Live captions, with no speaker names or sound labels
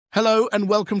Hello and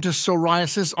welcome to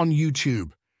Psoriasis on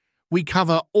YouTube. We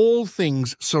cover all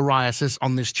things psoriasis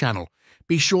on this channel.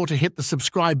 Be sure to hit the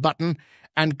subscribe button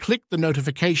and click the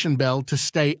notification bell to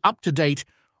stay up to date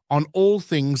on all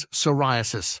things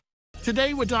psoriasis.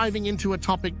 Today we're diving into a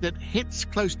topic that hits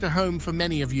close to home for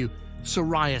many of you,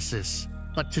 psoriasis.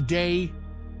 But today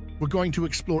we're going to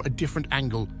explore a different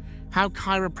angle, how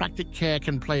chiropractic care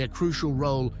can play a crucial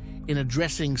role in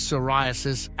addressing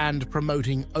psoriasis and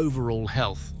promoting overall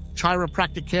health.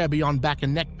 Chiropractic care beyond back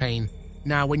and neck pain.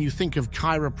 Now, when you think of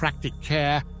chiropractic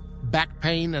care, back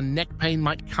pain and neck pain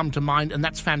might come to mind, and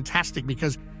that's fantastic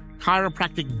because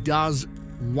chiropractic does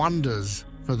wonders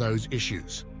for those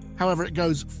issues. However, it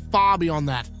goes far beyond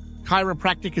that.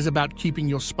 Chiropractic is about keeping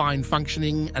your spine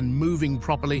functioning and moving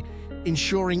properly,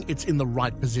 ensuring it's in the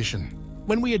right position.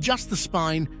 When we adjust the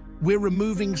spine, we're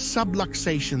removing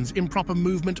subluxations, improper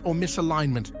movement, or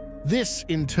misalignment. This,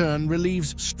 in turn,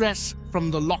 relieves stress from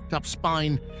the locked-up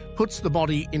spine, puts the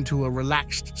body into a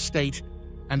relaxed state,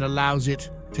 and allows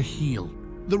it to heal.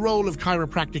 The role of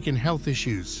chiropractic in health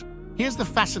issues. Here's the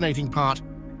fascinating part.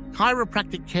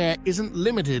 Chiropractic care isn't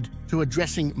limited to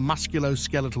addressing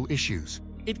musculoskeletal issues.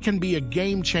 It can be a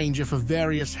game-changer for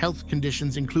various health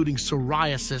conditions, including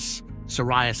psoriasis.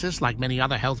 Psoriasis, like many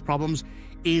other health problems,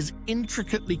 is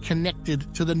intricately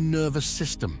connected to the nervous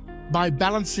system. By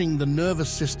balancing the nervous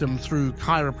system through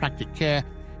chiropractic care,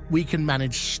 we can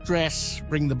manage stress,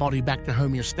 bring the body back to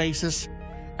homeostasis,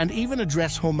 and even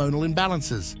address hormonal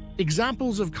imbalances.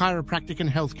 Examples of chiropractic and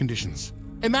health conditions.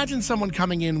 Imagine someone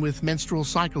coming in with menstrual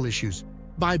cycle issues.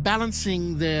 By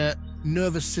balancing their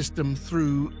nervous system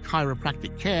through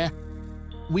chiropractic care,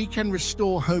 we can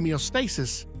restore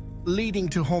homeostasis, leading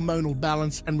to hormonal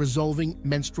balance and resolving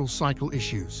menstrual cycle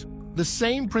issues. The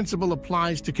same principle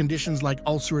applies to conditions like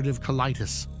ulcerative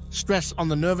colitis. Stress on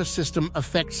the nervous system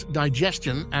affects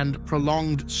digestion, and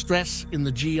prolonged stress in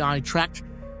the GI tract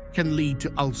can lead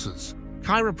to ulcers.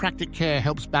 Chiropractic care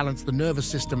helps balance the nervous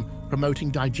system,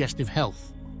 promoting digestive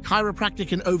health.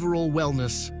 Chiropractic and overall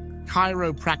wellness.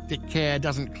 Chiropractic care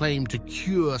doesn't claim to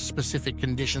cure specific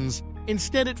conditions.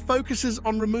 Instead, it focuses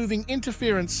on removing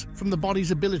interference from the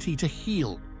body's ability to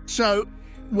heal. So,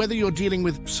 whether you're dealing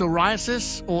with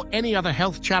psoriasis or any other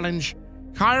health challenge,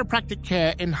 chiropractic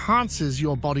care enhances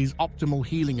your body's optimal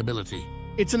healing ability.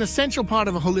 It's an essential part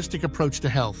of a holistic approach to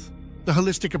health. The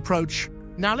holistic approach.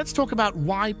 Now let's talk about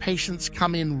why patients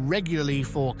come in regularly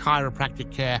for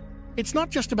chiropractic care. It's not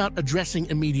just about addressing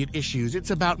immediate issues,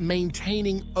 it's about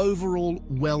maintaining overall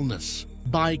wellness.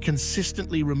 By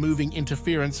consistently removing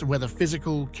interference, whether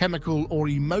physical, chemical, or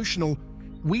emotional,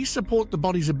 we support the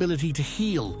body's ability to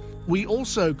heal. We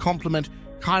also complement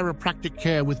chiropractic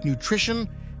care with nutrition,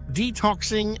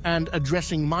 detoxing, and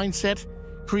addressing mindset,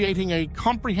 creating a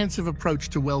comprehensive approach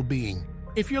to well-being.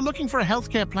 If you're looking for a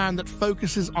healthcare plan that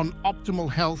focuses on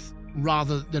optimal health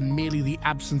rather than merely the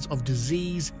absence of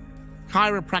disease,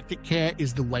 chiropractic care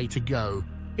is the way to go.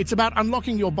 It's about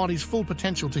unlocking your body's full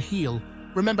potential to heal.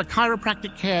 Remember,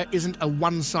 chiropractic care isn't a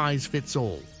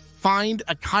one-size-fits-all. Find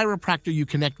a chiropractor you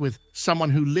connect with, someone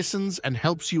who listens and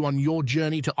helps you on your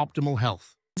journey to optimal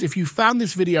health. If you found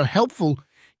this video helpful,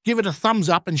 give it a thumbs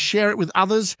up and share it with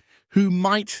others who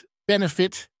might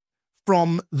benefit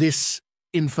from this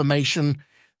information.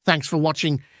 Thanks for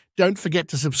watching. Don't forget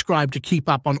to subscribe to keep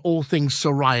up on all things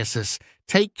psoriasis.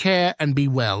 Take care and be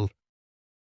well.